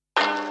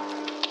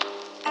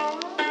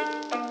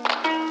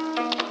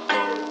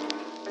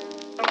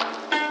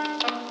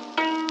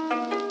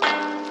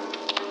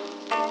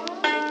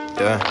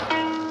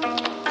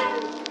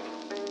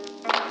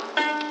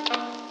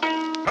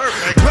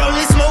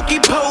Rolling smoky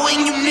pole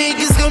and you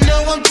niggas gon'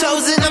 know I'm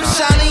chosen. I'm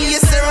shining,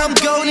 yes sir, I'm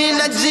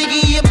golden. I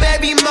jiggy your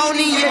baby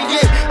money, yeah,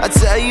 yeah. I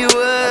tell you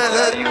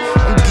what,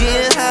 I'm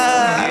getting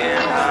high,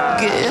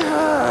 getting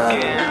high,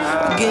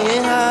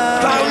 getting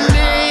high. Follow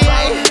me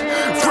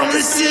from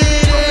the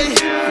city,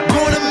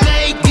 gonna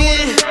make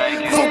it.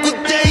 Fuck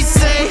what they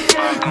say,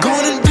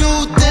 gonna do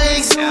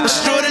things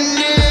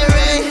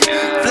extraordinary.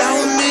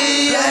 Follow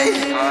me,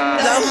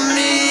 follow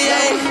me,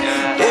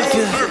 if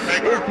you.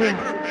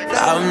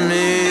 Follow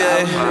me,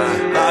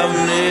 follow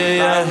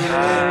me,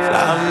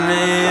 follow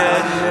me,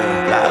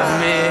 follow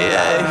me,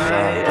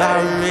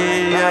 follow me, follow me,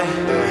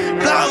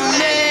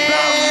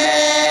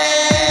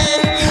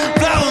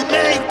 follow me.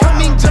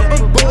 Coming, jump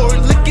aboard,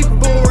 looking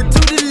forward to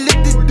the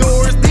lifted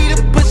doors. Need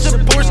to push a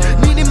Porsche,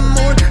 needing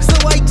more, so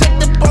I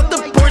jumped up on the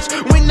porch.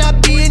 When I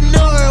be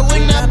ignored,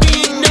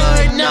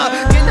 nah.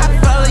 Can I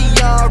follow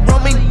y'all,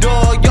 roaming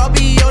dog? Y'all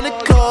be on the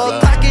call,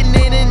 clocking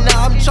in and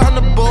out. I'm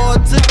tryna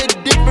board, took a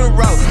different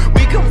route.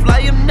 Come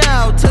fly him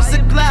now, touch the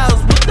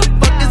clouds, what the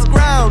fuck is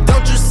ground?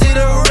 Don't you sit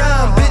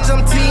around, bitch,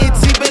 I'm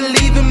TNT,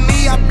 believe in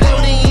me. I blow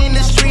the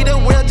industry, the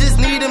world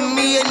just needed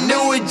me. And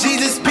know it,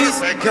 Jesus,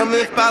 peace. Come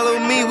and follow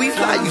me, we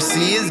fly, you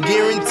see, it's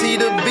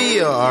guaranteed to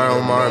be a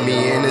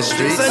army in the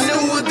streets. A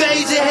new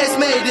invasion has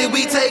made it,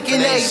 we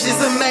taking H,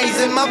 it's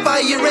amazing. My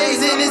fire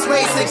raising, it's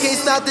racing, can't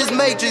stop this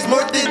matrix.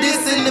 More than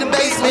this in the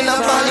basement,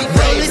 I'm finally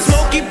rolling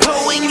smoky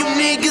pole and you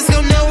niggas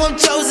gon' know I'm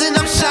chosen.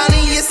 I'm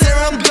shining, yes sir,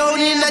 I'm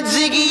golden. I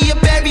jiggy your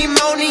baby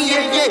money,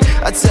 yeah,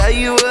 yeah. I tell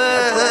you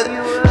what,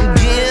 I'm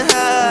getting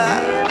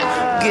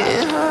high,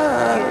 getting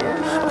high,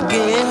 I'm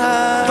getting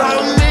high.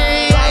 Follow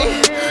me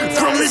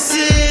from the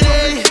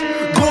city,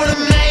 gonna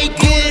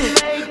make it.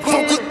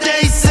 Fuck what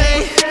they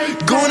say,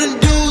 gonna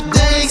do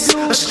things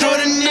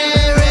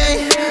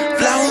extraordinary.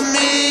 Follow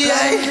me,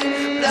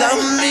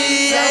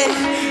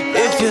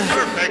 if you.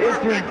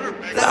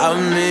 Follow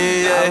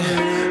me,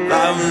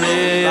 follow me,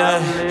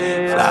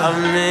 follow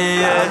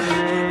me,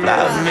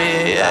 follow me,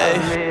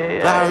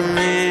 follow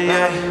me,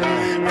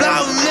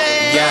 follow me,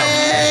 yeah.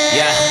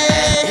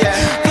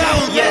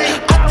 Follow me.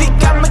 I think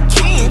I'm a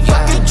king,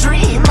 fuck a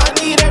dream. I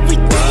need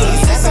everything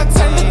since I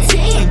turned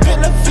 18.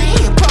 Been a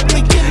fiend,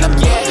 public in the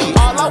main.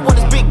 All I want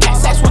is big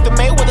gas ass with the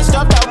mail, with a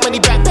stuffed out money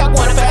backpack.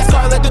 Want a fast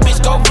car, let the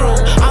bitch go vroom.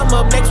 I'm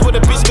up next, what a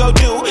bitch go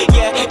do?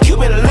 Yeah,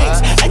 Cuban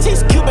links. I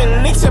taste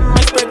Cuban links in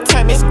my spare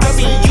time. It's gonna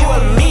be you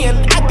and me, and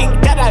I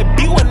think that I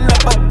be one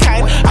of a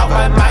kind. Out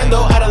my mind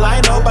though, out of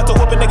line though, about to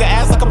whoop a nigga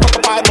ass like a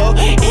fucking Bible.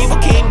 Evil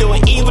king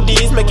doing evil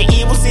deeds, making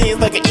evil scenes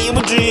like an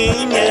evil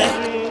dream, yeah.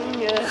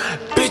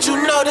 Bitch, you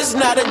know this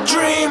not a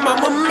dream,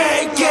 I'ma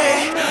make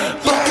it.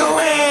 Fuck your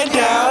hand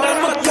out,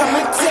 I'ma come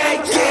and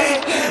take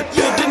it.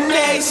 Build the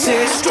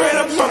nation straight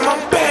up from my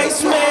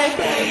basement.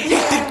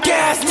 Hit the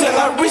gas till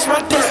I reach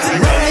my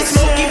destination. Rolling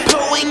smoky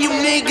pole and you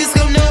niggas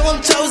gon' know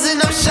I'm chosen.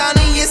 I'm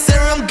shining, yes sir,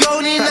 I'm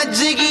golden. I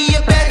jiggy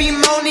your baby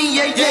money,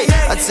 yeah,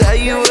 yeah. I tell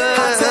you what,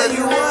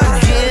 I'm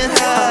getting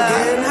high,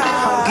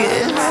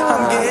 getting high,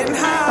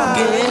 I'm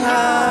getting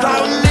high.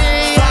 Follow me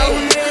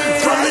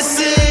from the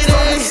city,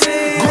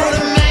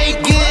 gonna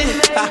make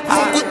it. Fuck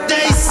what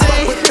they say,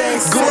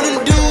 gonna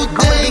do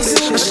things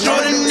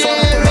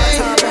extraordinary.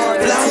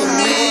 Follow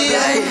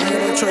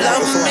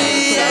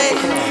me,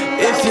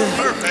 if you.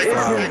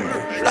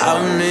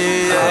 Follow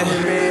me,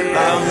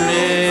 follow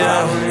me,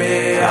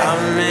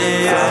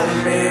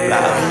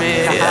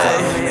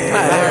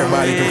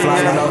 everybody can fly,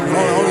 you know.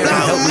 Only if you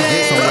help me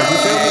get somewhere, you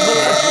feel me?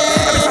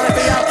 I be trying to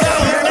figure out.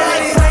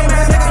 Everybody lame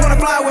ass niggas wanna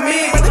fly with me,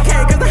 but they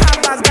can't 'cause the hot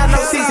box got no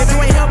seats. If you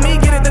ain't help me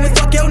get it, then it's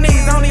fuck your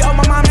knees. I only owe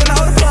my mom and the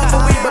other plug for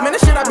weed, but man, the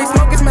shit I be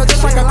smoking smell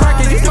just like a crack.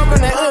 You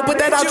smoking that put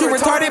that out, you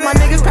retarded. My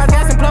niggas pass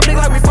gas in public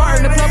like we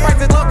farting. The plug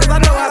price is low 'cause I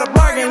know how to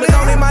bargain. But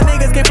only my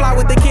niggas can fly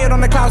with the kid on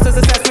the clouds. Since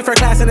it's we for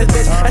class in this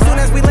bitch. As soon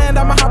as we land,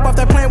 I'ma hop off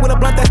that plane with a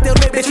blunt that's still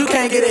lit, bitch. You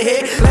can't get a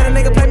hit. Let a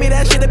nigga play me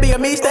that shit, it be a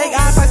mistake.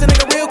 I slice a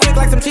nigga real quick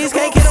like some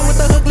cheesecake. Hit him with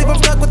the hook, leave him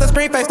stuck with the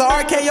screen face. The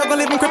RKO gon'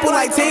 leave him crippled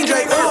like Team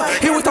Drake.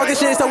 He was talking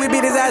shit, so we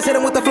beat his ass. Hit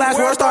him with the flash,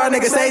 world star,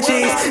 nigga say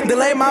cheese.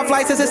 Delay my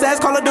flight since it's ass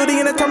Call of Duty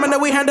in the terminal.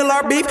 We handle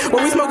our beef.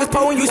 When we smoke is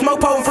po and you smoke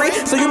po free.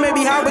 So you may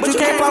be high, but you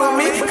can't follow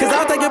me. 'Cause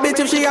I'll take your bitch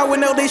if she out with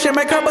no leash. And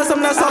make her bust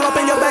some nuts all up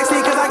in your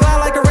backseat. 'Cause I glide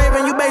like a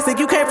raven, you basic.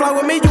 You can't fly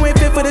with me, you ain't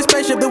fit for this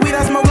spaceship. The weed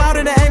I smoke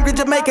louder than angry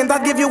Jamaicans. I'll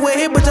give you a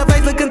hit, but your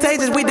face look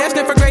contagious. We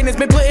destined for greatness.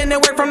 Been putting in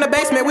work from the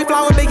basement. We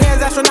fly with big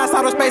hands, astronauts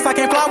out of space. I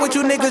can't fly with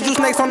you niggas. You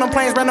snakes on them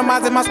planes.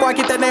 Randomizing my squad,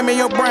 keep that name in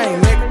your brain,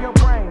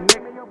 nigga.